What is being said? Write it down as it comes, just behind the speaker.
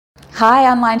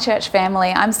Hi, online church family.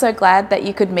 I'm so glad that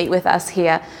you could meet with us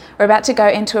here. We're about to go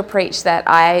into a preach that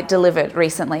I delivered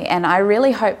recently, and I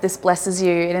really hope this blesses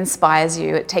you, it inspires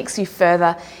you, it takes you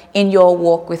further in your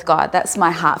walk with God. That's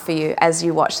my heart for you as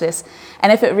you watch this.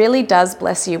 And if it really does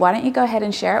bless you, why don't you go ahead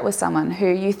and share it with someone who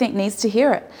you think needs to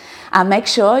hear it? Make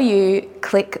sure you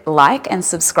click like and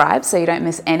subscribe so you don't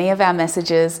miss any of our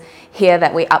messages here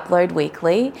that we upload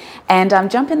weekly. And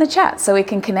jump in the chat so we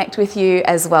can connect with you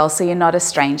as well, so you're not a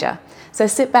stranger. So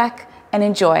sit back and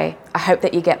enjoy. I hope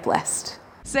that you get blessed.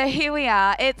 So here we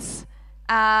are. It's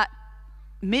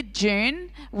mid-June.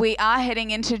 We are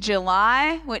heading into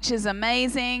July, which is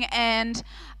amazing. And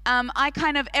I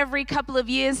kind of every couple of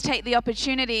years take the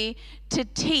opportunity to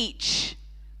teach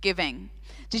giving.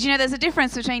 Did you know there's a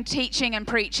difference between teaching and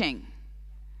preaching?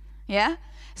 Yeah?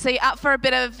 So you're up for a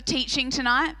bit of teaching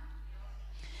tonight?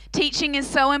 Teaching is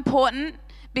so important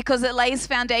because it lays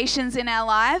foundations in our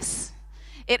lives.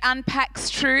 It unpacks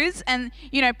truths, and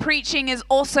preaching is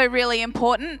also really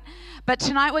important. But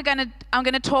tonight I'm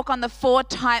going to talk on the 4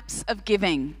 types of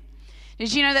giving.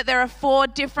 Did you know that there are 4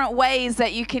 different ways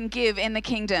that you can give in the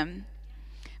kingdom?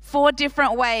 4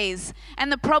 different ways.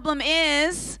 And the problem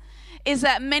is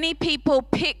that many people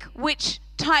pick which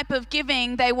type of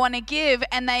giving they want to give,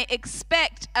 and they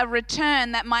expect a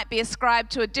return that might be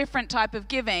ascribed to a different type of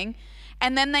giving,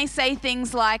 and then they say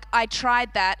things like, I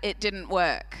tried that, it didn't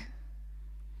work.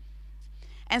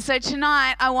 And so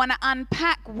tonight I want to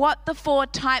unpack what the 4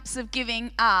 types of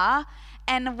giving are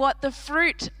and what the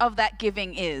fruit of that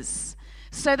giving is,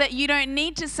 so that you don't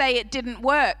need to say it didn't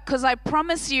work, because I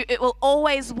promise you it will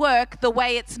always work the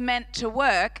way it's meant to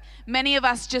work. Many of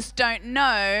us just don't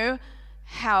know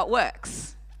how it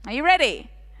works. Are you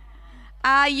ready?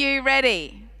 Are you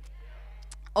ready?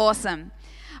 Awesome.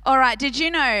 All right, did you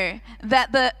know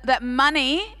that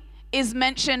money is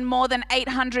mentioned more than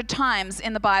 800 times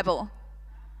in the Bible?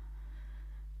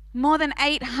 More than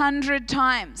 800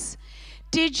 times.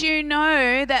 Did you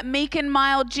know that meek and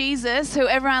mild Jesus, who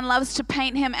everyone loves to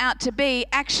paint him out to be,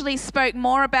 actually spoke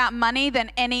more about money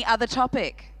than any other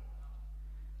topic?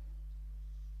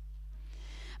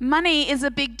 Money is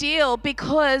a big deal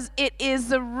because it is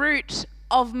the root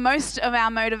of most of our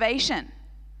motivation.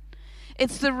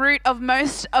 It's the root of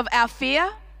most of our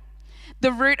fear,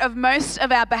 the root of most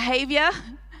of our behavior.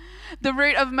 The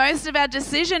root of most of our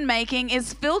decision making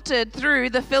is filtered through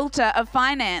the filter of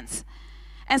finance.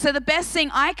 And so the best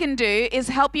thing I can do is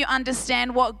help you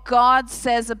understand what God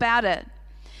says about it.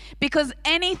 Because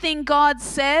anything God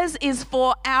says is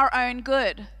for our own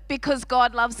good, because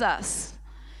God loves us.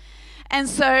 And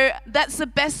so that's the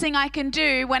best thing I can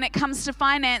do when it comes to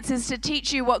finance, is to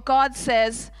teach you what God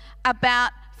says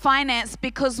about finance,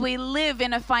 because we live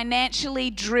in a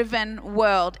financially driven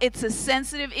world. It's a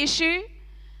sensitive issue.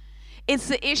 It's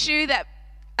the issue that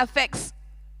affects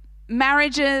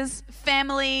marriages,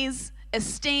 families,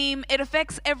 esteem. It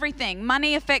affects everything.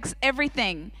 Money affects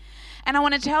everything. And I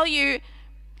want to tell you,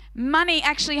 money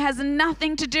actually has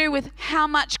nothing to do with how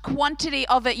much quantity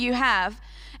of it you have,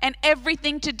 and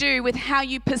everything to do with how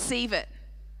you perceive it.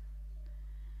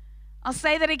 I'll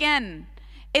say that again.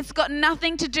 It's got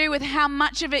nothing to do with how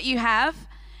much of it you have,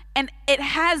 and it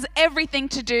has everything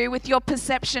to do with your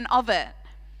perception of it.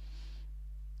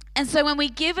 And so when we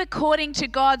give according to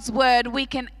God's word, we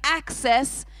can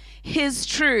access his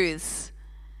truths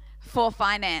for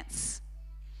finance.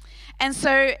 And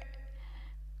so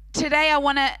today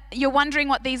you're wondering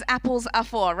what these apples are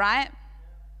for, right?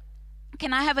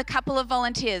 Can I have a couple of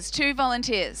volunteers? 2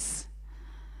 volunteers.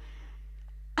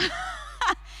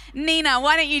 Nina,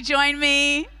 why don't you join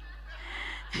me?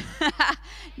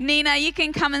 Nina, you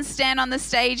can come and stand on the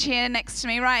stage here next to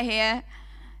me, right here.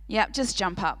 Yep, just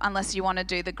jump up, unless you want to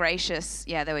do the gracious.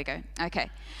 Yeah, there we go. Okay.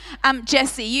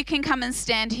 Jesse, you can come and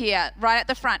stand here, right at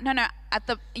the front. No,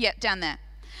 down there.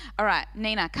 All right,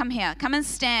 Nina, come here. Come and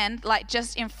stand,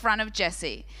 just in front of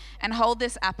Jesse, and hold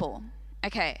this apple.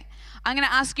 Okay. I'm going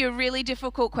to ask you a really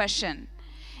difficult question.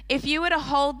 If you were to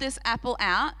hold this apple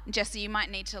out, Jesse, you might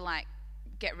need to,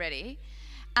 get ready.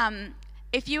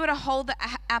 If you were to hold the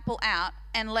apple out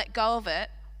and let go of it,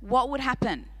 what would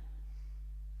happen?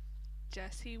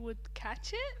 Jesse would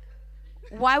catch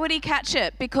it. Why would he catch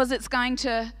it? Because it's going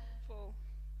to fall.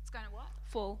 It's going to what?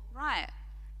 Fall. Right.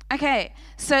 Okay.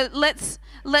 So let's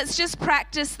just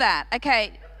practice that.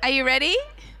 Okay. Are you ready?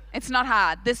 It's not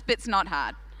hard. This bit's not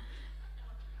hard.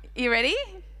 You ready?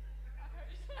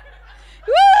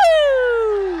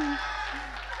 Woo!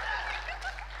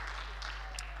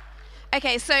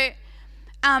 Okay. So,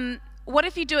 what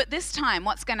if you do it this time?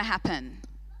 What's going to happen?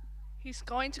 He's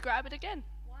going to grab it again.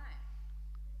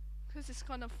 Because it's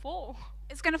going to fall.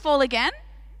 It's going to fall again?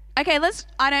 Okay,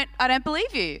 I don't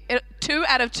believe you. 2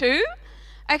 out of 2?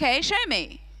 Okay, show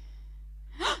me.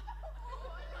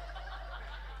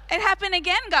 It happened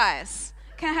again, guys.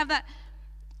 Can I have that?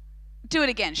 Do it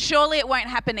again. Surely it won't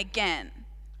happen again.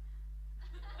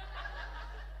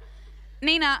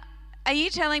 Nina, are you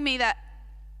telling me that,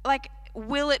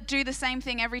 will it do the same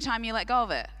thing every time you let go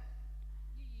of it?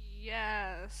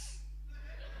 Yes.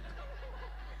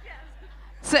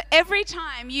 So every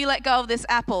time you let go of this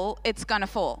apple, it's going to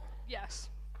fall. Yes.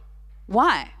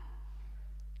 Why?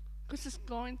 Because it's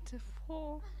going to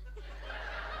fall.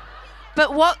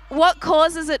 But what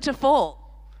causes it to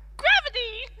fall?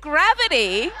 Gravity!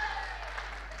 Gravity?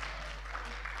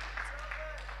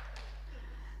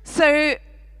 So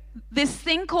this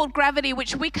thing called gravity,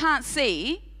 which we can't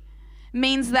see,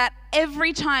 means that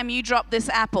every time you drop this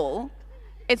apple,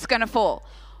 it's going to fall.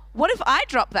 What if I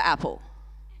drop the apple?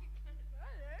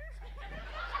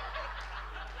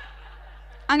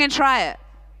 I'm going to try it.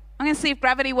 I'm going to see if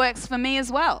gravity works for me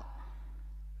as well.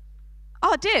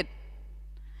 Oh, it did.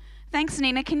 Thanks,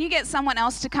 Nina. Can you get someone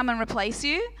else to come and replace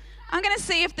you? I'm going to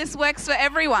see if this works for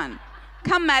everyone.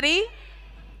 Come, Maddie.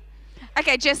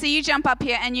 Okay, Jesse, you jump up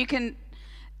here and you can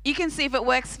see if it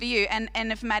works for you and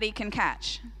if Maddie can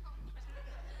catch.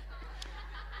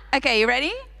 Okay, you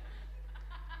ready?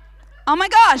 Oh my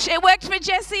gosh, it worked for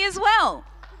Jesse as well.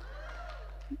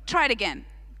 Try it again.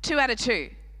 2 out of 2.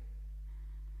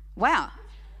 Wow.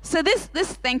 So this,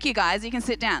 thank you guys, you can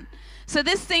sit down. So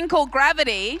this thing called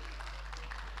gravity,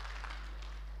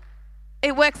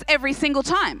 it works every single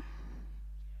time.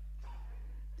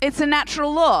 It's a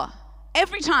natural law.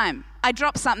 Every time I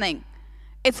drop something,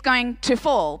 it's going to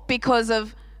fall because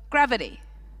of gravity.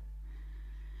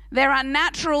 There are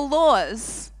natural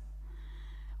laws,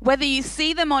 whether you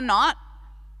see them or not,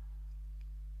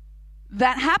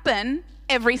 that happen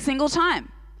every single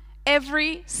time.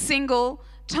 Every single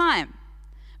time.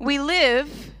 We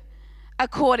live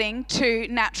according to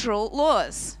natural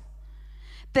laws.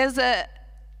 There's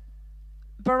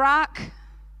Bernard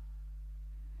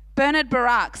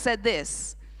Barak said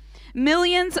this: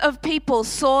 millions of people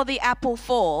saw the apple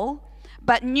fall,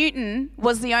 but Newton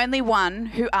was the only one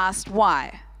who asked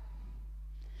why.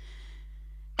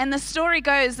 And the story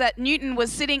goes that Newton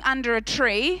was sitting under a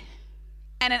tree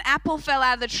and an apple fell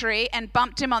out of the tree and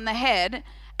bumped him on the head,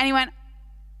 and he went,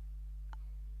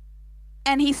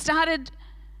 and he started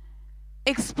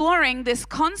exploring this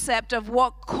concept of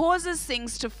what causes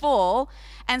things to fall,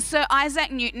 and Sir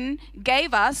Isaac Newton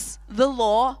gave us the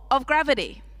law of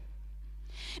gravity.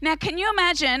 Now, can you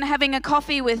imagine having a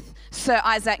coffee with Sir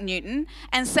Isaac Newton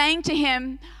and saying to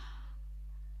him,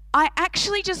 I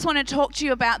actually just want to talk to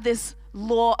you about this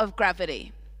law of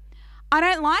gravity. I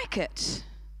don't like it.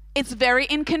 It's very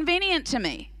inconvenient to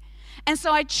me. And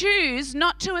so I choose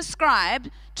not to ascribe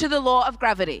to the law of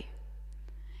gravity.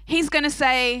 He's going to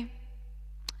say,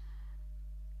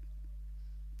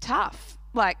 tough.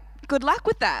 Good luck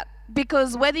with that.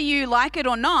 Because whether you like it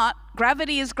or not,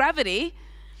 gravity is gravity.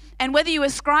 And whether you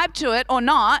ascribe to it or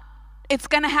not, it's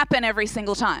going to happen every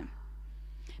single time.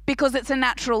 Because it's a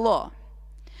natural law.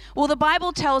 Well, the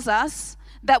Bible tells us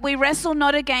that we wrestle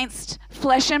not against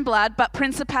flesh and blood, but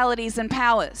principalities and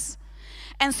powers.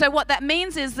 And so what that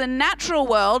means is the natural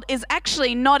world is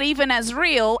actually not even as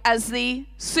real as the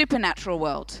supernatural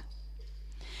world.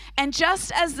 And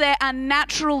just as there are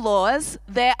natural laws,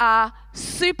 there are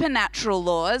supernatural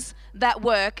laws that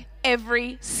work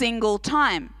every single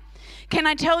time. Can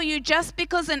I tell you, just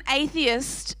because an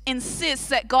atheist insists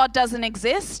that God doesn't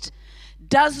exist,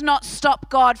 does not stop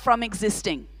God from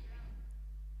existing.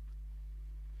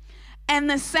 And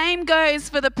the same goes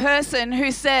for the person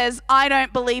who says, I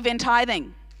don't believe in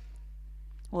tithing.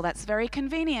 Well, that's very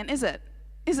convenient, isn't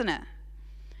it?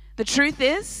 The truth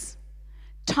is,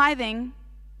 tithing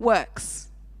works.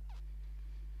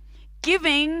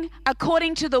 Giving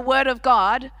according to the word of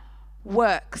God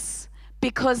works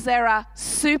because there are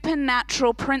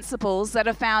supernatural principles that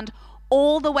are found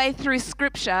all the way through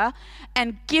Scripture,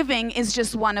 and giving is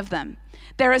just one of them.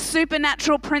 There are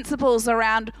supernatural principles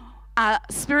around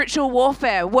spiritual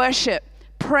warfare, worship,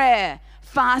 prayer,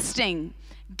 fasting.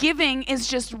 Giving is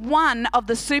just one of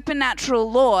the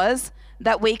supernatural laws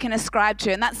that we can ascribe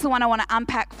to, and that's the one I want to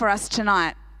unpack for us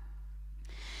tonight.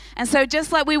 And so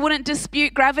just like we wouldn't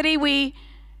dispute gravity, we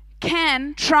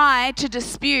can try to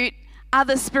dispute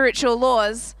other spiritual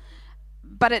laws,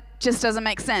 but it just doesn't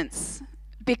make sense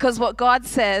because what God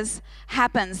says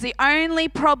happens. The only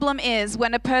problem is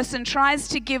when a person tries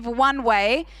to give one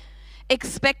way,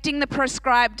 expecting the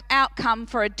prescribed outcome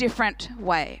for a different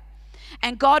way.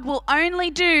 And God will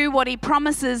only do what he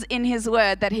promises in his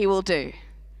word that he will do.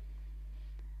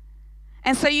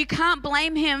 And so you can't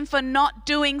blame him for not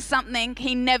doing something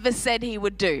he never said he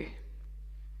would do.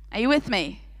 Are you with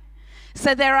me?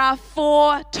 So there are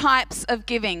 4 types of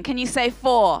giving. Can you say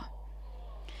 4?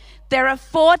 There are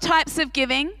 4 types of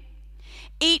giving.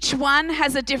 Each one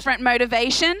has a different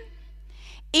motivation.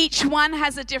 Each one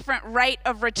has a different rate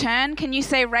of return. Can you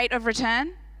say rate of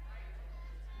return?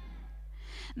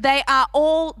 They are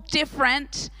all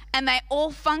different and they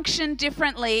all function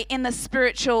differently in the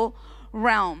spiritual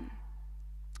realm.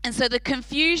 And so the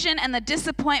confusion and the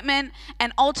disappointment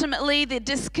and ultimately the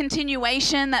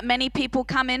discontinuation that many people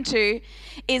come into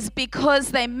is because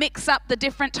they mix up the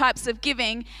different types of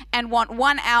giving and want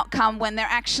one outcome when they're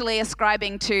actually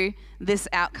ascribing to this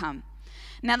outcome.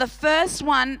 Now, the first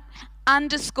one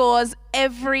underscores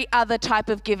every other type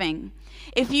of giving.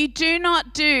 If you do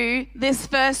not do this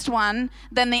first one,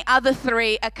 then the other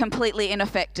 3 are completely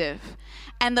ineffective.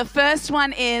 And the first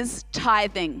one is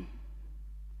tithing.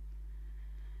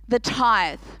 The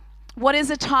tithe. What is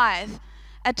a tithe?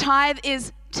 A tithe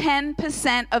is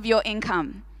 10% of your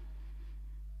income.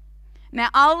 Now,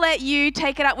 I'll let you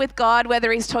take it up with God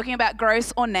whether he's talking about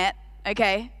gross or net,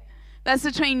 okay? That's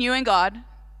between you and God.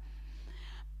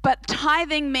 But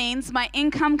tithing means my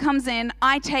income comes in,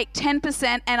 I take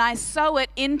 10% and I sow it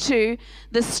into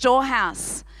the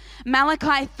storehouse.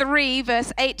 Malachi 3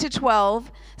 verse 8 to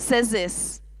 12 says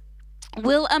this: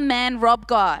 will a man rob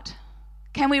God?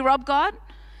 Can we rob God?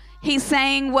 He's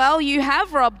saying, well, you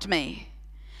have robbed me.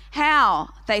 How?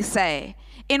 They say.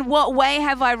 In what way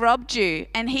have I robbed you?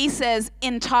 And he says,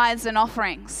 in tithes and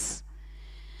offerings.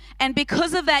 And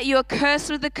because of that, you are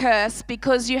cursed with a curse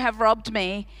because you have robbed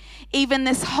me, even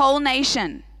this whole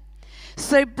nation.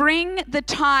 So bring the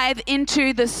tithe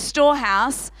into the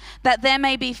storehouse, that there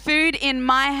may be food in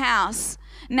my house.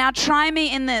 Now try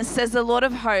me in this, says the Lord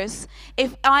of hosts,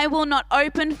 if I will not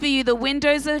open for you the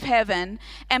windows of heaven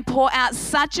and pour out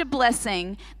such a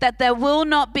blessing that there will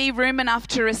not be room enough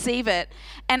to receive it.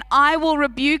 And I will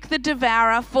rebuke the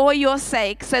devourer for your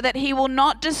sake, so that he will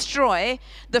not destroy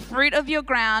the fruit of your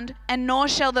ground, and nor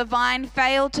shall the vine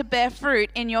fail to bear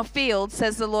fruit in your field,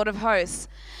 says the Lord of hosts.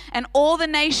 And all the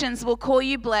nations will call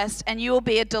you blessed, and you will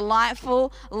be a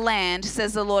delightful land,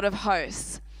 says the Lord of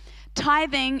hosts.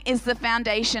 Tithing is the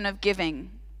foundation of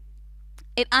giving.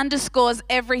 It underscores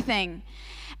everything.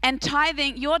 And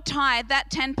tithing, your tithe, that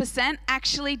 10%,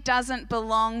 actually doesn't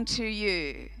belong to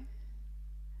you.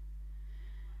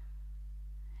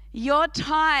 Your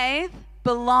tithe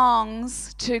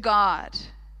belongs to God.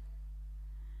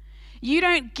 You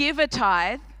don't give a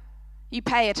tithe, you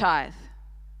pay a tithe.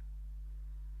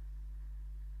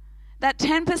 That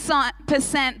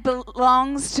 10%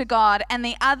 belongs to God, and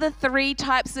the other 3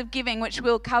 types of giving, which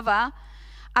we'll cover,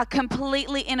 are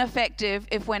completely ineffective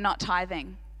if we're not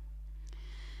tithing.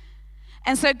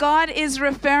 And so God is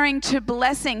referring to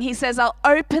blessing. He says, I'll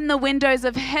open the windows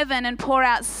of heaven and pour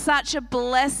out such a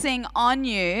blessing on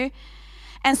you.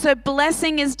 And so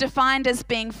blessing is defined as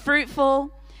being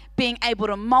fruitful, being able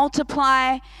to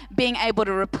multiply, being able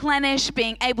to replenish,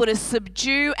 being able to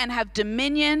subdue and have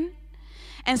dominion.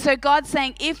 And so God's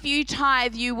saying, if you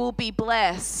tithe, you will be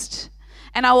blessed.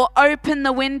 And I will open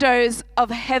the windows of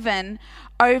heaven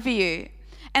over you.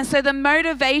 And so the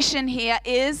motivation here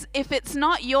is, if it's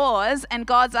not yours and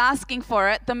God's asking for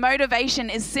it, the motivation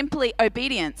is simply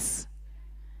obedience.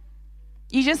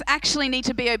 You just actually need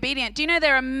to be obedient. Do you know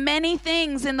there are many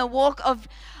things in the walk of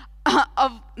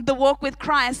the walk with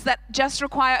Christ that just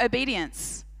require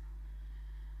obedience?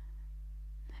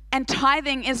 And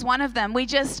tithing is one of them. We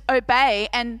just obey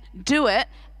and do it,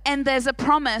 and there's a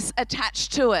promise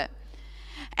attached to it.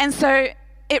 And so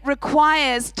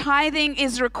tithing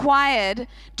is required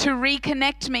to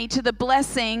reconnect me to the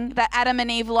blessing that Adam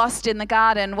and Eve lost in the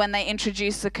garden when they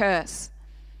introduced the curse.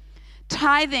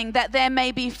 Tithing, that there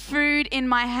may be food in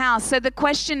my house. So the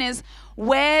question is,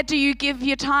 where do you give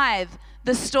your tithe?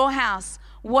 The storehouse.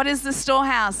 What is the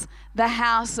storehouse? The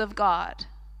house of God.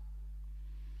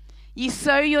 You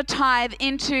sow your tithe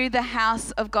into the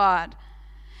house of God.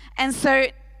 And so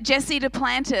Jesse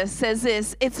Duplantis says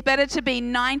this: it's better to be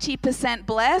 90%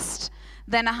 blessed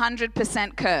than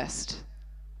 100% cursed.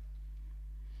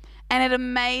 And it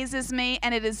amazes me,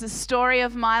 and it is the story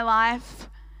of my life,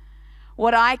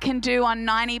 what I can do on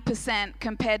 90%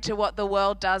 compared to what the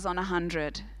world does on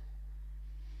 100.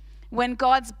 When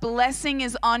God's blessing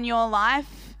is on your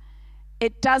life,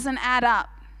 it doesn't add up.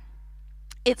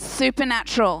 It's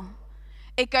supernatural.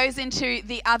 It goes into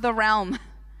the other realm.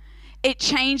 It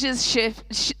changes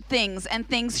things, and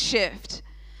things shift.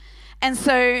 And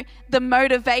so the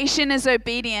motivation is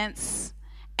obedience,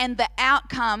 And the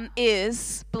outcome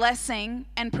is blessing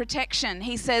and protection.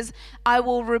 He says, I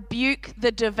will rebuke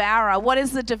the devourer. What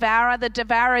is the devourer? The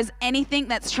devourer is anything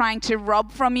that's trying to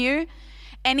rob from you,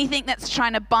 anything that's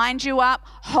trying to bind you up,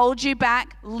 hold you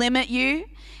back, limit you,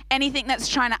 anything that's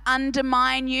trying to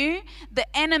undermine you. The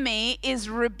enemy is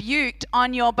rebuked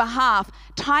on your behalf.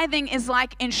 Tithing is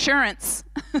like insurance.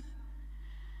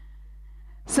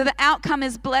 So the outcome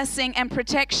is blessing and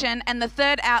protection, and the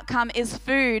third outcome is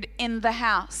food in the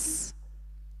house.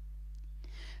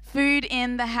 Food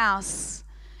in the house.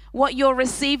 What you're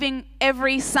receiving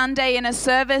every Sunday in a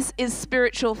service is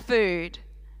spiritual food.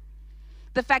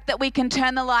 The fact that we can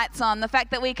turn the lights on, the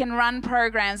fact that we can run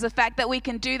programs, the fact that we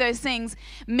can do those things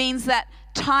means that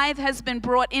tithe has been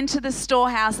brought into the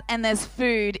storehouse and there's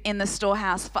food in the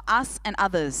storehouse for us and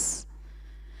others.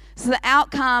 So the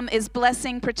outcome is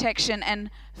blessing, protection, and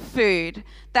food.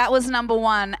 That was number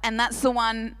one, and that's the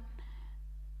one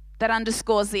that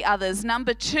underscores the others.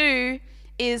 Number two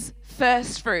is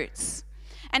first fruits.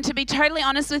 And to be totally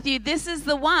honest with you, this is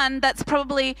the one that's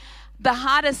probably the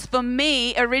hardest for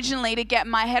me originally to get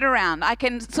my head around. I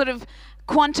can sort of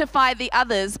quantify the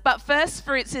others, but first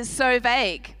fruits is so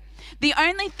vague. The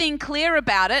only thing clear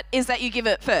about it is that you give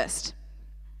it first.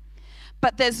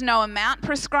 But there's no amount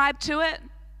prescribed to it.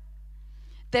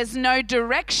 There's no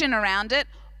direction around it.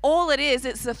 All it is,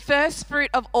 it's the first fruit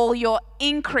of all your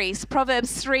increase.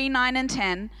 Proverbs 3, 9 and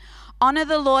 10. Honor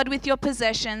the Lord with your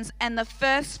possessions and the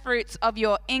first fruits of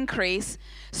your increase,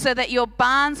 so that your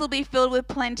barns will be filled with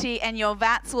plenty and your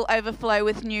vats will overflow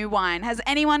with new wine. Has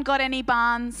anyone got any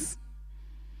barns?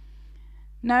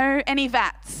 No? Any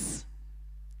vats?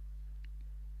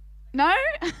 No?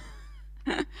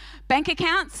 Bank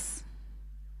accounts?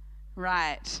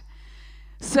 Right.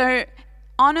 So,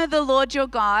 honor the Lord your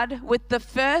God with the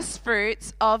first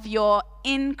fruits of your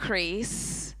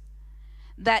increase,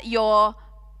 that your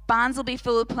barns will be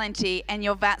full of plenty and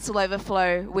your vats will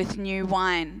overflow with new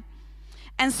wine.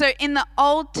 And so in the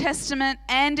Old Testament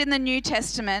and in the New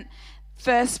Testament,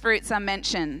 first fruits are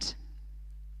mentioned.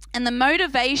 And the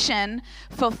motivation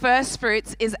for first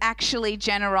fruits is actually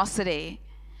generosity.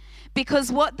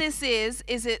 Because what this is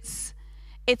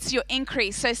it's your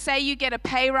increase. So say you get a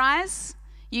pay rise,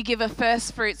 you give a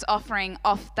first fruits offering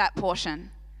off that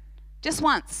portion. Just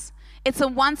once. It's a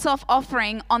once-off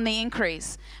offering on the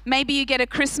increase. Maybe you get a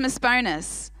Christmas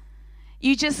bonus.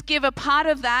 You just give a part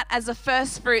of that as a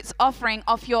first fruits offering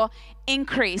off your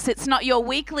increase. It's not your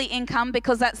weekly income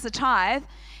because that's the tithe.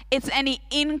 It's any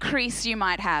increase you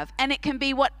might have. And it can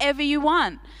be whatever you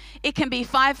want. It can be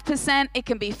 5%, it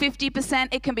can be 50%,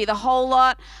 it can be the whole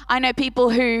lot. I know people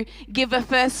who give a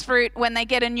first fruit when they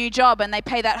get a new job and they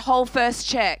pay that whole first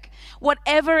check.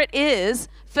 Whatever it is,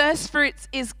 first fruits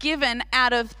is given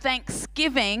out of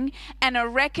thanksgiving and a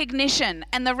recognition.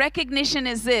 And the recognition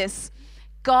is this: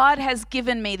 God has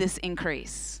given me this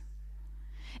increase.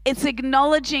 It's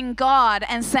acknowledging God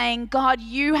and saying, God,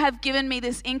 you have given me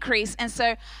this increase. And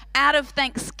so out of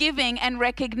thanksgiving and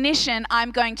recognition, I'm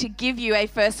going to give you a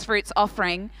first fruits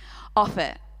offering off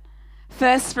it.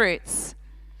 First fruits.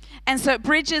 And so it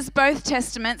bridges both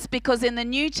testaments, because in the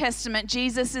New Testament,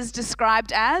 Jesus is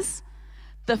described as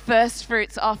the first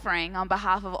fruits offering on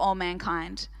behalf of all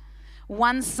mankind.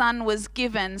 One son was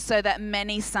given so that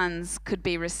many sons could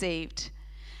be received.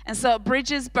 And so it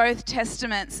bridges both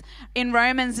testaments. In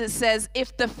Romans it says,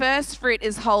 if the first fruit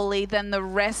is holy, then the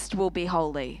rest will be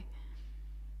holy.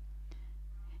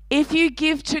 If you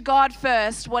give to God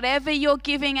first, whatever you're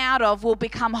giving out of will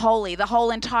become holy, the whole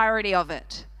entirety of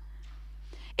it.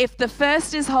 If the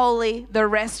first is holy, the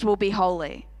rest will be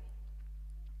holy.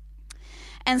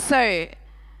 And so,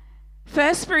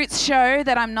 first fruits show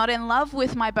that I'm not in love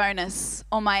with my bonus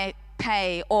or my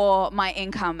pay or my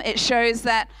income. It shows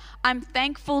that I'm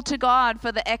thankful to God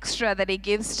for the extra that He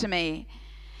gives to me.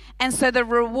 And so the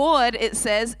reward, it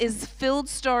says, is filled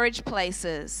storage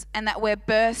places, and that we're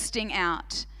bursting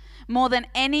out. More than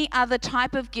any other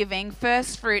type of giving,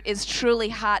 first fruit is truly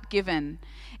heart given.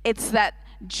 It's that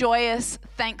joyous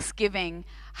thanksgiving,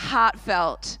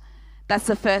 heartfelt. That's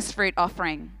the first fruit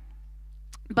offering.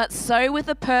 But so with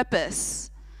a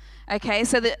purpose. Okay,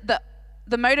 so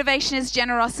the motivation is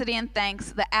generosity and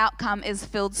thanks. The outcome is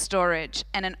filled storage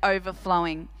and an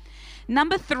overflowing.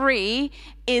 Number 3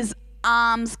 is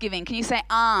alms giving. Can you say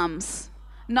alms?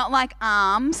 Not like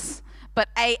arms, but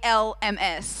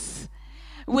ALMS,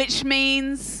 which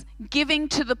means giving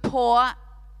to the poor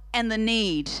and the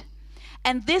need.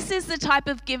 And this is the type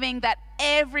of giving that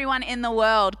everyone in the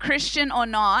world, Christian or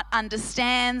not,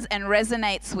 understands and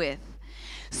resonates with.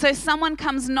 So someone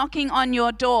comes knocking on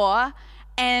your door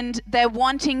and they're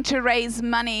wanting to raise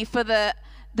money for the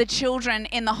children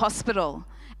in the hospital.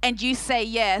 and you say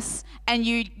yes and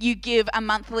you give a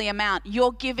monthly amount.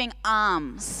 You're giving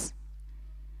alms.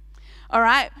 All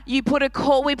right? We put a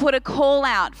call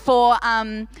out for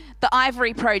the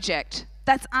Ivory Project.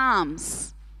 That's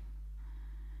alms.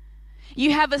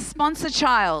 You have a sponsor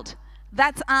child.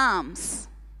 That's alms.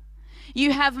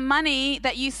 You have money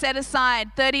that you set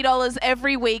aside, $30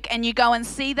 every week, and you go and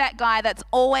see that guy that's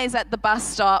always at the bus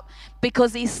stop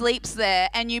because he sleeps there,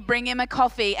 and you bring him a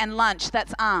coffee and lunch.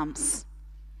 That's alms.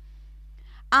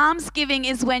 Almsgiving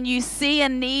is when you see a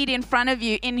need in front of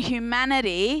you in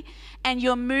humanity and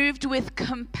you're moved with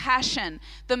compassion.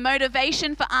 The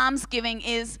motivation for almsgiving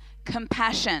is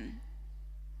compassion.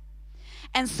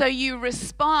 And so you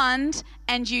respond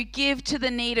and you give to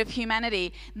the need of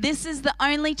humanity. This is the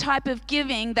only type of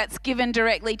giving that's given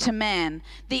directly to man.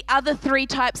 The other 3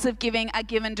 types of giving are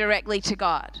given directly to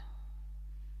God.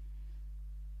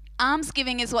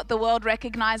 Almsgiving is what the world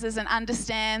recognizes and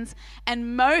understands,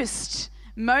 and most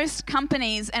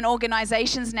companies and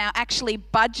organizations now actually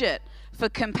budget for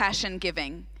compassion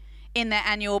giving in their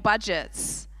annual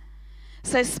budgets.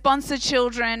 So sponsor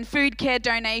children, food care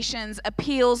donations,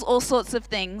 appeals, all sorts of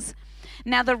things.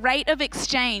 Now the rate of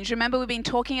exchange, remember we've been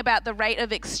talking about the rate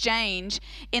of exchange.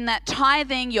 In that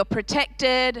tithing, you're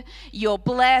protected, you're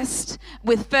blessed.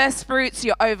 With first fruits,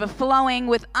 you're overflowing.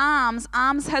 With alms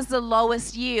has the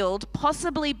lowest yield,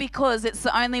 possibly because it's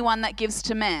the only one that gives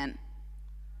to man.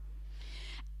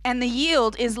 And the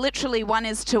yield is literally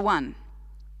 1:1.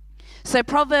 So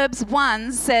Proverbs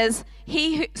 1 says,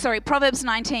 Proverbs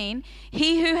 19,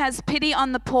 he who has pity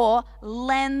on the poor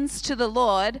lends to the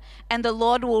Lord, and the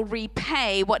Lord will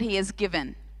repay what he has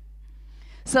given.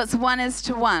 So it's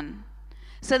 1:1.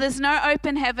 So there's no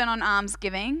open heaven on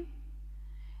almsgiving.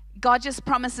 God just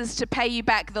promises to pay you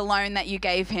back the loan that you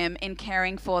gave him in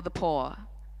caring for the poor.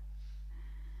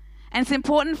 And it's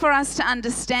important for us to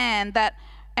understand that.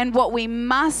 And what we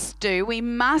must do, we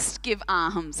must give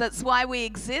alms. That's why we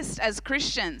exist as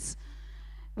Christians.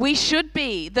 We should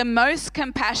be the most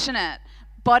compassionate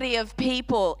body of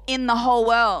people in the whole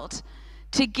world,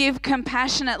 to give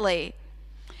compassionately.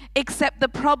 Except the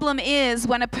problem is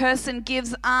when a person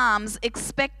gives alms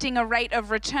expecting a rate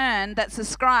of return that's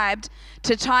ascribed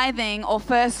to tithing or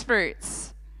first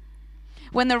fruits,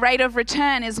 when the rate of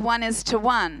return is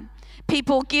 1:1.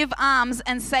 People give alms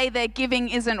and say their giving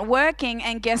isn't working,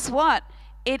 and guess what?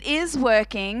 It is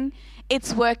working.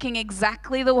 It's working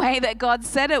exactly the way that God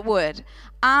said it would.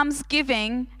 Alms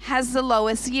giving has the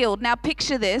lowest yield. Now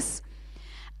picture this.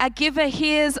 A giver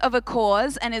hears of a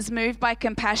cause and is moved by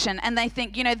compassion, and they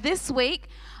think, this week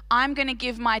I'm going to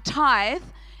give my tithe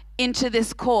into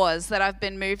this cause that I've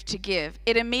been moved to give.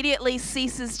 It immediately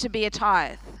ceases to be a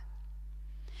tithe,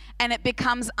 and it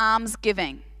becomes alms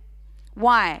giving.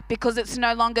 Why? Because it's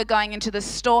no longer going into the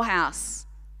storehouse.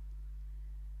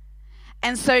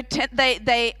 And so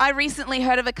I recently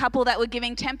heard of a couple that were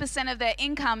giving 10% of their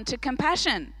income to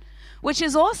compassion, which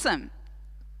is awesome.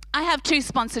 I have 2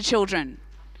 sponsored children,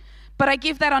 but I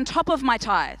give that on top of my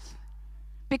tithe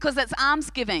because that's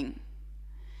almsgiving.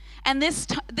 And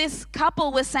this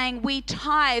couple was saying, we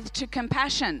tithe to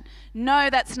compassion. No,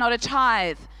 that's not a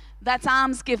tithe. That's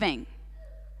almsgiving.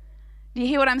 Do you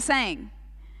hear what I'm saying?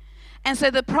 And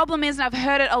so the problem is, and I've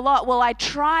heard it a lot, well, I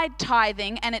tried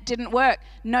tithing and it didn't work.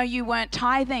 No, you weren't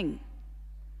tithing.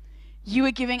 You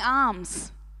were giving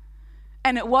alms.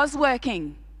 And it was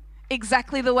working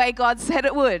exactly the way God said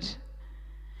it would.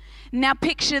 Now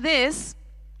picture this.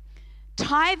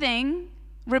 Tithing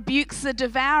rebukes the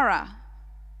devourer.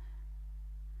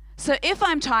 So if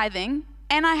I'm tithing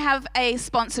and I have a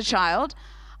sponsor child,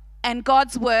 and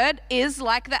God's word is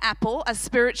like the apple, a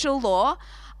spiritual law,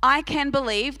 I can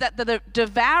believe that the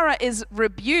devourer is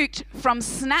rebuked from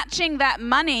snatching that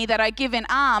money that I give in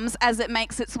alms as it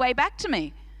makes its way back to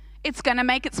me. It's going to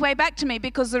make its way back to me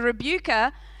because the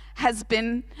devourer has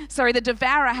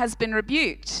been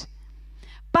rebuked.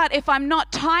 But if I'm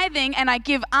not tithing and I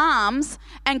give alms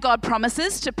and God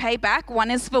promises to pay back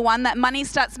 1:1, that money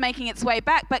starts making its way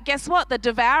back. But guess what? The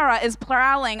devourer is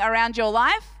prowling around your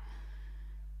life.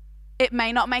 It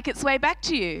may not make its way back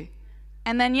to you.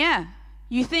 And then,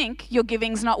 you think your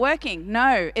giving's not working.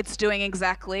 No, it's doing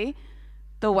exactly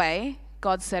the way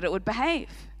God said it would behave.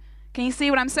 Can you see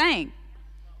what I'm saying?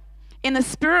 In the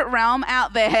spirit realm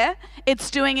out there, it's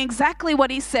doing exactly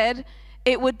what he said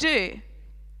it would do.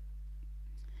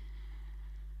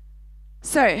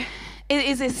 So it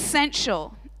is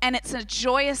essential and it's a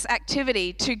joyous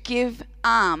activity to give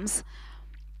alms.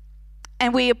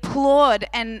 And we applaud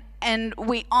and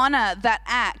we honor that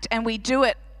act, and we do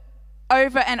it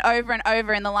over and over and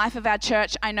over in the life of our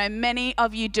church. I know many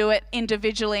of you do it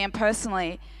individually and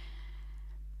personally.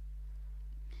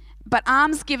 But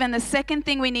almsgiving, the second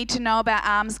thing we need to know about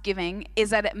almsgiving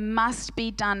is that it must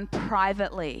be done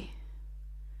privately.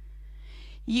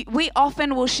 We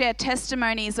often will share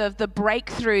testimonies of the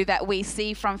breakthrough that we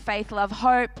see from Faith, Love,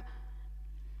 Hope,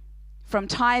 from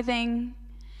tithing.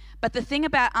 But the thing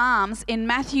about alms, in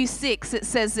Matthew 6, it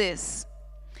says this: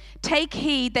 "Take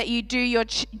heed that you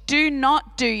do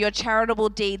not do your charitable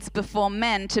deeds before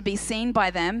men to be seen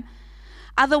by them.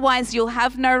 Otherwise, you'll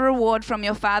have no reward from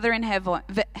your Father in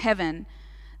heaven.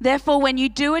 Therefore, when you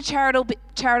do a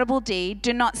charitable deed,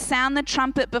 do not sound the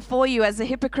trumpet before you as the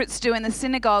hypocrites do in the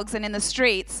synagogues and in the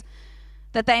streets,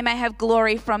 that they may have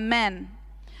glory from men.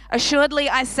 Assuredly,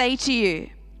 I say to you,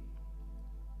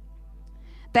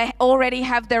 they already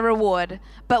have their reward.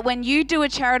 But when you do a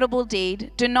charitable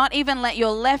deed, do not even let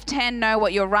your left hand know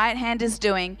what your right hand is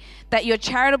doing, that your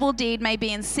charitable deed may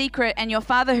be in secret, and your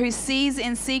Father who sees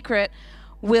in secret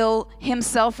will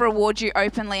himself reward you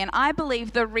openly." And I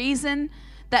believe the reason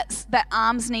that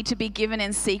alms need to be given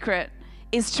in secret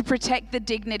is to protect the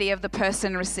dignity of the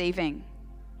person receiving.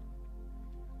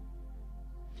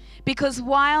 Because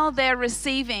while they're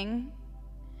receiving,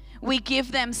 we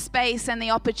give them space and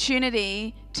the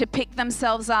opportunity to pick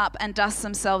themselves up and dust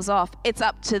themselves off. It's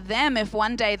up to them if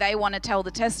one day they want to tell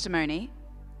the testimony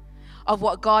of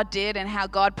what God did and how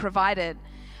God provided.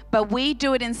 But we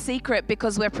do it in secret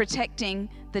because we're protecting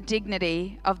the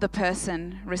dignity of the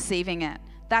person receiving it.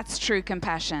 That's true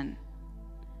compassion.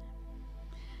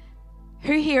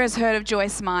 Who here has heard of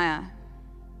Joyce Meyer?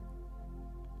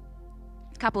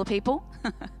 A couple of people.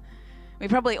 We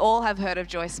probably all have heard of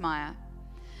Joyce Meyer.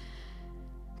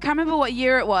 Can't remember what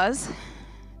year it was.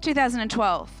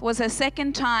 2012 was her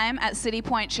second time at City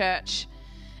Point Church,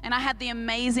 and I had the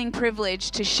amazing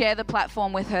privilege to share the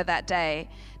platform with her that day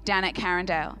down at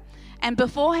Carindale. And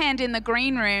beforehand in the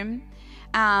green room,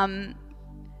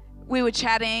 we were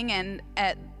chatting and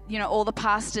at all the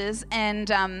pastors,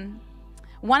 and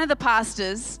one of the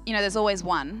pastors, there's always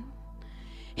one,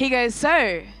 he goes,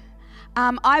 "So,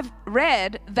 I've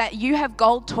read that you have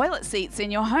gold toilet seats in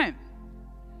your home."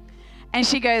 And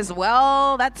she goes,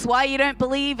 "Well, that's why you don't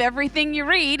believe everything you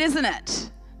read, isn't it?"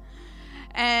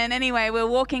 And anyway, we're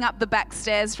walking up the back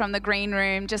stairs from the green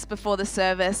room just before the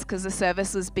service, because the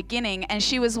service was beginning, and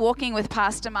she was walking with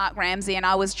Pastor Mark Ramsey, and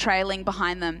I was trailing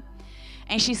behind them.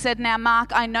 And she said, "Now,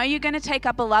 Mark, I know you're going to take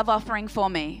up a love offering for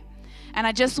me, and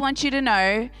I just want you to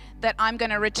know that I'm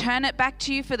going to return it back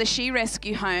to you for the She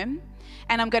Rescue Home,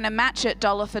 and I'm going to match it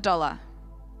dollar for dollar."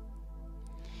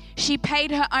 She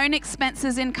paid her own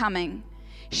expenses in coming.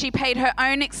 She paid her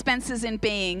own expenses in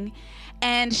being,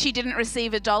 and she didn't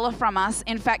receive $1 from us.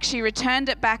 In fact, she returned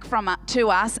it back to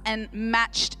us and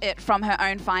matched it from her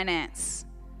own finance.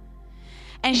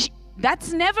 And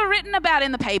that's never written about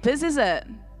in the papers, is it?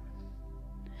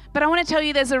 But I want to tell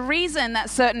you, there's a reason that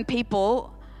certain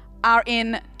people are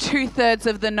in 2/3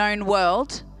 of the known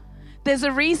world. There's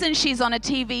a reason she's on a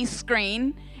TV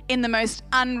screen in the most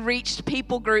unreached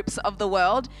people groups of the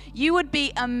world. You would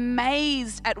be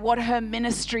amazed at what her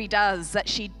ministry does that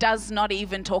she does not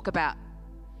even talk about.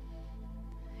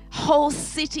 Whole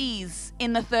cities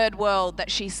in the third world that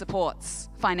she supports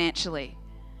financially.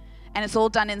 And it's all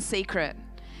done in secret.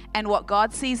 And what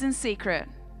God sees in secret,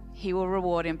 He will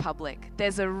reward in public.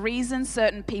 There's a reason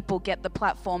certain people get the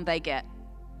platform they get.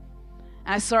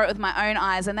 And I saw it with my own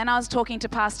eyes. And then I was talking to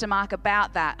Pastor Mark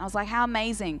about that. I was like, "How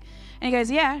amazing." And he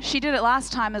goes, "Yeah, she did it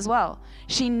last time as well.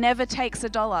 She never takes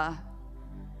 $1.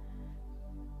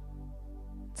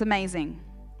 It's amazing.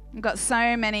 We've got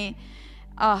so many.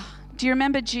 Do you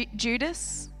remember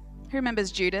Judas? Who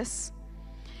remembers Judas?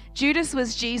 Judas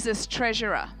was Jesus'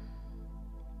 treasurer.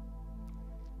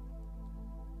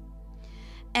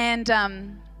 And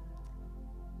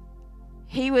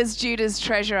he was Judas'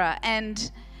 treasurer.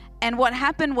 And what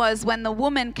happened was, when the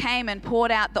woman came and poured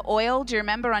out the oil, do you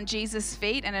remember, on Jesus'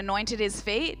 feet and anointed his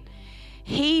feet?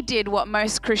 He did what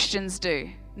most Christians do.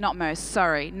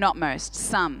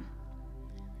 Some.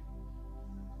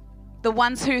 The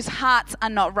ones whose hearts are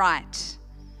not right.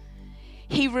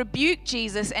 He rebuked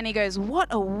Jesus and he goes, "What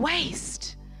a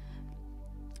waste.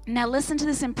 Now listen to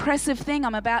this impressive thing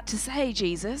I'm about to say,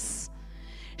 Jesus.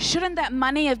 Shouldn't that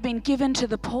money have been given to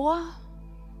the poor?"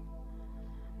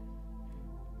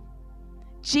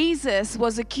 Jesus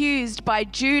was accused by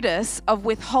Judas of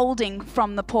withholding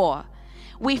from the poor.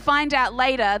 We find out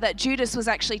later that Judas was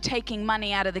actually taking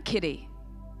money out of the kitty.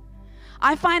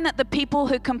 I find that the people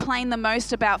who complain the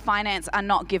most about finance are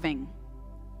not giving.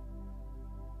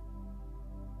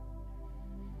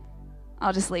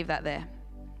 I'll just leave that there.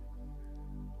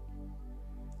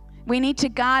 We need to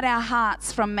guard our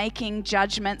hearts from making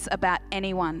judgments about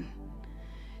anyone.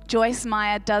 Joyce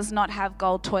Meyer does not have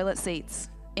gold toilet seats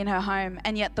in her home,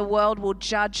 and yet the world will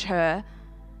judge her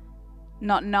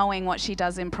not knowing what she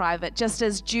does in private, just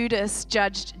as Judas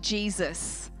judged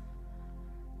Jesus.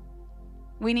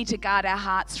 We need to guard our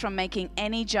hearts from making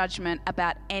any judgment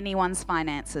about anyone's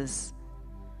finances.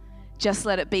 Just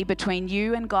let it be between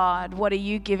you and God. What are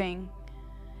you giving?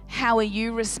 How are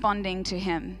you responding to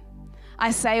Him? I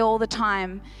say all the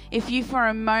time, if you for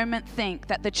a moment think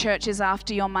that the church is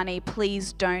after your money,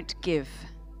 please don't give.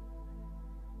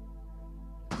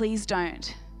 Please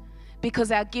don't.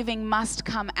 Because our giving must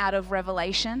come out of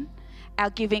revelation.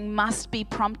 Our giving must be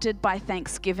prompted by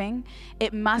thanksgiving.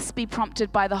 It must be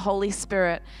prompted by the Holy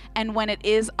Spirit. And when it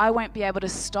is, I won't be able to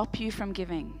stop you from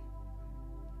giving.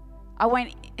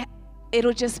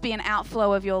 It'll just be an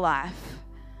outflow of your life.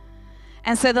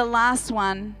 And so the last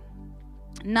one,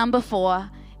 number 4,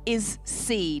 is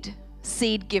seed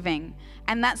giving.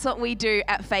 And that's what we do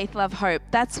at Faith, Love, Hope.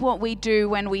 That's what we do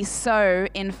when we sow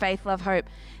in Faith, Love, Hope.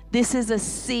 This is a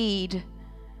seed,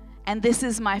 and this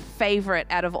is my favorite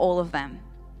out of all of them.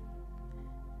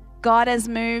 God has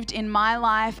moved in my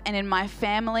life and in my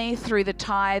family through the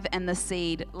tithe and the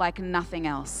seed like nothing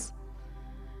else.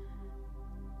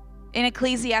 In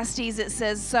Ecclesiastes, it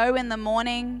says, sow in the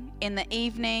morning, in the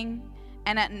evening,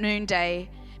 and at noonday,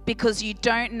 because you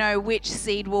don't know which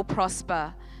seed will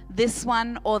prosper, this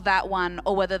one or that one,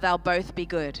 or whether they'll both be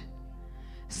good.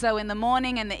 So in the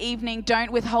morning and the evening,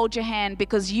 don't withhold your hand,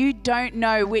 because you don't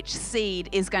know which seed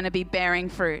is going to be bearing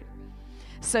fruit.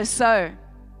 So sow.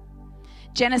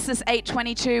 Genesis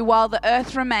 8:22, while the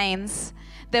earth remains,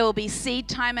 there will be seed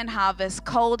time and harvest,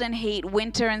 cold and heat,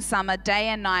 winter and summer, day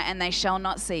and night, and they shall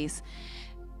not cease.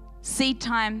 Seed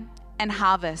time and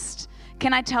harvest.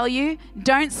 Can I tell you,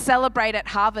 don't celebrate at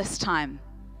harvest time,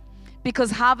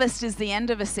 because harvest is the end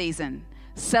of a season.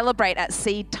 Celebrate at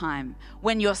seed time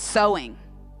when you're sowing,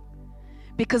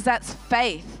 because that's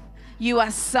faith. You are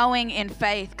sowing in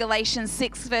faith. Galatians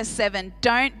 6 verse 7,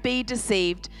 don't be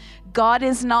deceived. God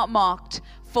is not mocked,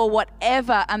 for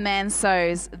whatever a man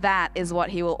sows, that is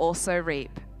what he will also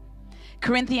reap.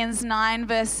 Corinthians 9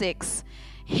 verse 6,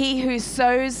 he who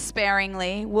sows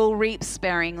sparingly will reap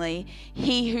sparingly.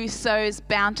 He who sows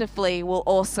bountifully will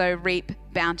also reap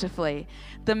bountifully.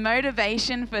 The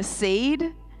motivation for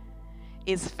seed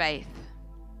is faith.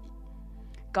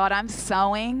 God, I'm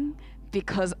sowing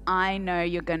because I know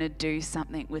you're going to do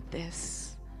something with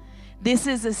this. This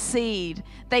is a seed.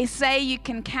 They say you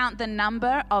can count the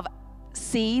number of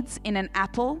seeds in an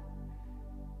apple,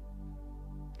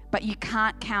 but you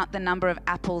can't count the number of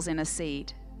apples in a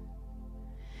seed.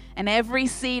 And every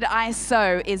seed I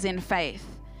sow is in faith.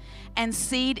 And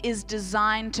seed is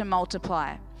designed to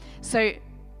multiply. So,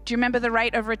 do you remember the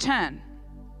rate of return?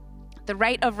 The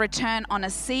rate of return on a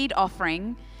seed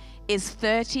offering is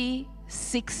 30,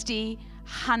 60,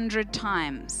 100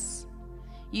 times.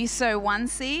 You sow one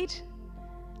seed,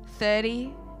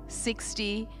 30,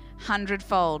 60,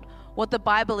 100-fold. What the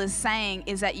Bible is saying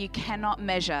is that you cannot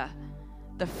measure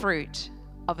the fruit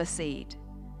of a seed,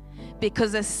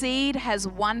 because a seed has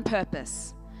one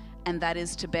purpose, and that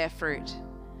is to bear fruit.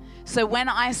 So when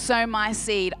I sow my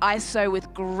seed, I sow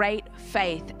with great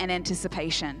faith and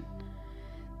anticipation.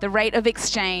 The rate of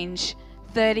exchange,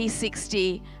 30,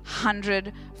 60,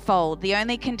 100-fold. The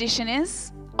only condition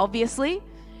is, obviously,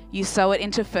 you sow it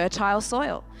into fertile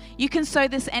soil. You can sow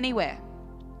this anywhere.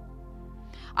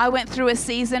 I went through a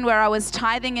season where I was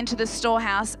tithing into the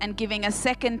storehouse and giving a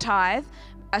second tithe,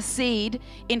 a seed,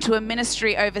 into a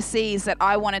ministry overseas that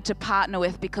I wanted to partner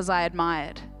with because I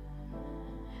admired.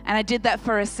 And I did that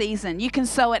for a season. You can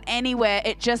sow it anywhere.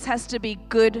 It just has to be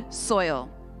good soil.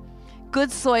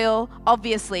 Good soil,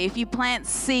 obviously, if you plant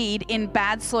seed in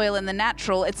bad soil in the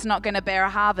natural, it's not going to bear a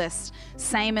harvest.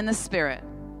 Same in the spirit.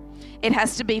 It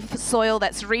has to be soil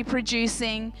that's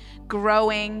reproducing,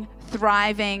 growing,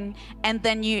 thriving, and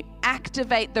then you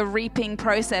activate the reaping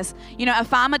process. You know, a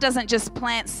farmer doesn't just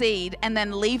plant seed and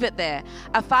then leave it there.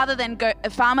 A farmer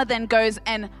then goes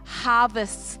and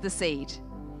harvests the seed.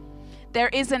 There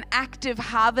is an active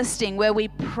harvesting where we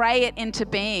pray it into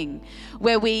being,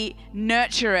 where we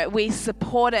nurture it, we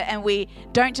support it, and we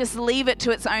don't just leave it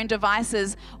to its own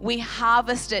devices. We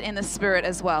harvest it in the spirit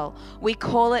as well. We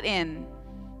call it in.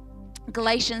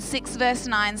 Galatians 6 verse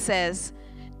 9 says,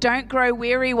 don't grow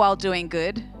weary while doing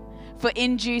good, for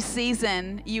in due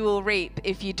season you will reap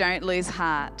if you don't lose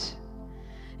heart.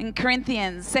 In 2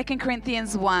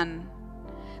 Corinthians 1,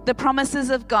 the promises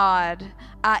of God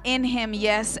are in him,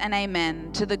 yes and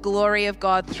amen, to the glory of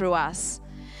God through us.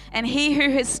 And he who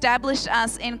has established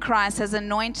us in Christ has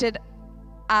anointed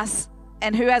us,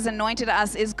 and who has anointed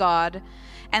us is God,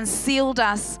 and sealed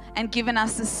us and given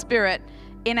us the Spirit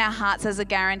in our hearts as a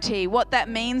guarantee. What that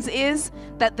means is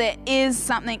that there is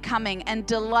something coming, and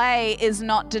delay is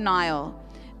not denial.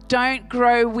 Don't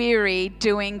grow weary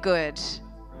doing good.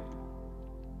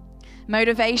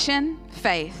 Motivation,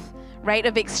 faith. Rate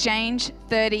of exchange,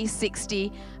 30,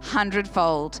 60,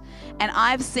 100-fold. And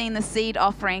I've seen the seed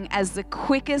offering as the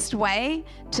quickest way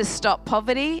to stop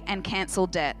poverty and cancel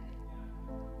debt.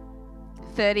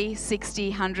 30,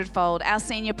 60, 100-fold. Our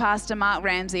senior pastor, Mark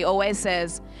Ramsey, always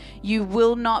says, you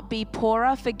will not be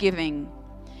poorer for giving.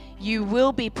 You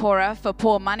will be poorer for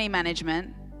poor money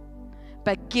management,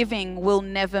 but giving will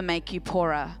never make you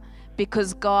poorer,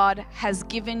 because God has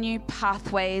given you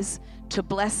pathways to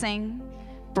blessing,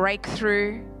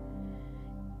 breakthrough.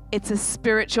 It's a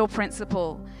spiritual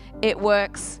principle. It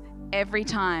works every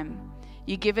time.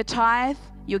 You give a tithe,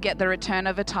 you'll get the return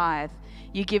of a tithe.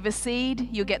 You give a seed,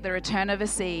 you'll get the return of a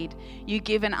seed. You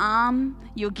give an arm,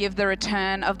 you'll give the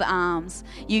return of the arms.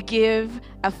 You give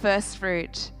a first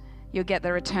fruit, you'll get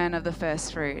the return of the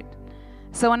first fruit.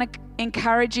 So I want to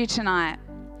encourage you tonight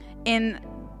in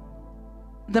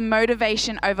the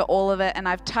motivation over all of it, and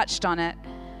I've touched on it,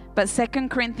 but 2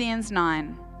 Corinthians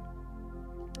 9,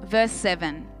 verse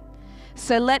 7.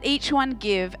 So let each one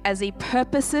give as he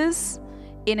purposes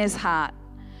in his heart,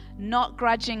 not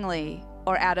grudgingly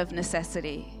or out of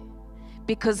necessity,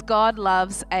 because God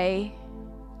loves a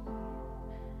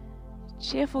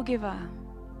cheerful giver.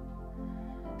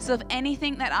 So if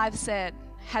anything that I've said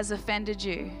has offended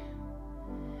you,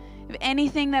 if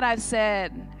anything that I've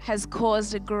said has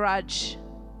caused a grudge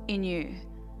in you,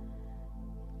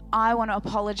 I want to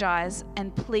apologize,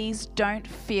 and please don't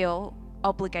feel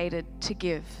obligated to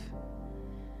give.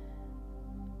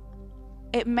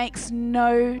 It makes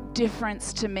no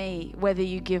difference to me whether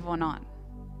you give or not.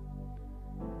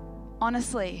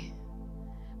 Honestly,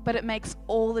 but it makes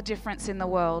all the difference in the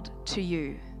world to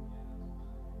you.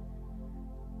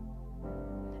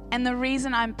 And the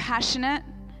reason I'm passionate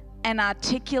and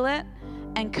articulate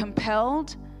and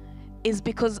compelled is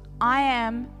because I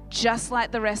am just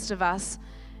like the rest of us,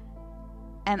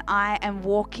 and I am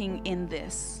walking in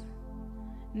this.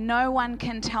 No one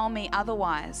can tell me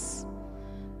otherwise.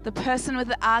 The person with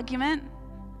the argument,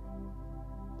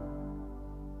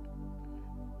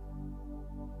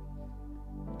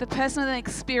 the person with an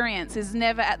experience is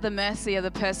never at the mercy of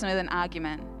the person with an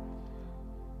argument.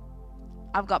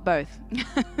 I've got both.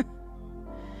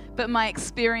 But my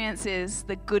experience is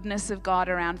the goodness of God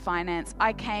around finance.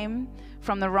 I came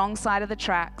from the wrong side of the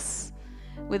tracks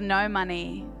with no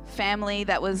money, family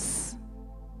that was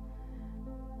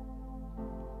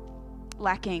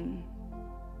lacking.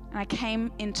 And I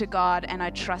came into God and I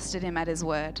trusted Him at His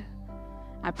word.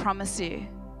 I promise you.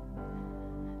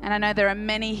 And I know there are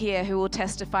many here who will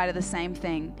testify to the same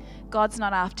thing. God's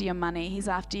not after your money. He's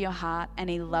after your heart, and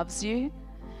He loves you,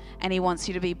 and He wants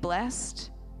you to be blessed.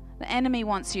 The enemy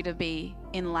wants you to be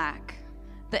in lack.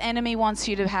 The enemy wants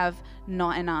you to have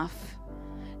not enough.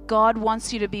 God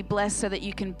wants you to be blessed so that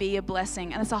you can be a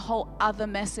blessing. And it's a whole other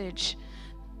message.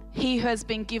 He who has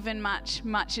been given much,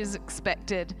 much is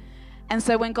expected. And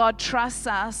so when God trusts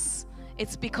us,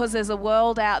 it's because there's a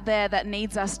world out there that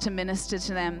needs us to minister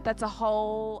to them. That's a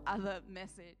whole other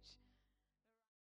message.